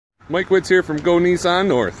Mike Witz here from Go Nissan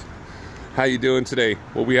North. How you doing today?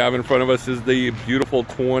 What we have in front of us is the beautiful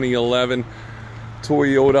 2011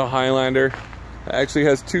 Toyota Highlander. It actually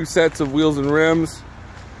has two sets of wheels and rims.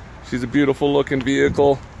 She's a beautiful looking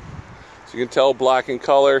vehicle. As you can tell, black in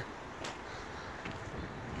color.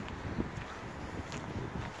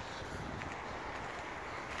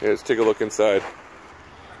 Yeah, let's take a look inside.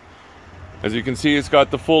 As you can see, it's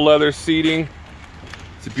got the full leather seating.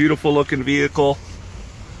 It's a beautiful looking vehicle.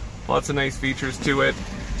 Lots of nice features to it.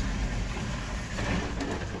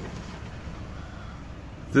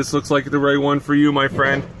 This looks like the right one for you, my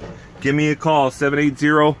friend. Give me a call,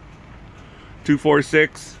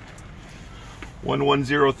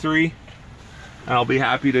 780-246-1103, and I'll be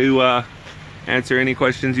happy to answer any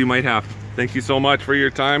questions you might have. Thank you so much for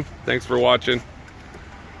your time. Thanks for watching.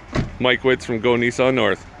 Mike Witz from Go Nissan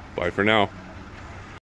North. Bye for now.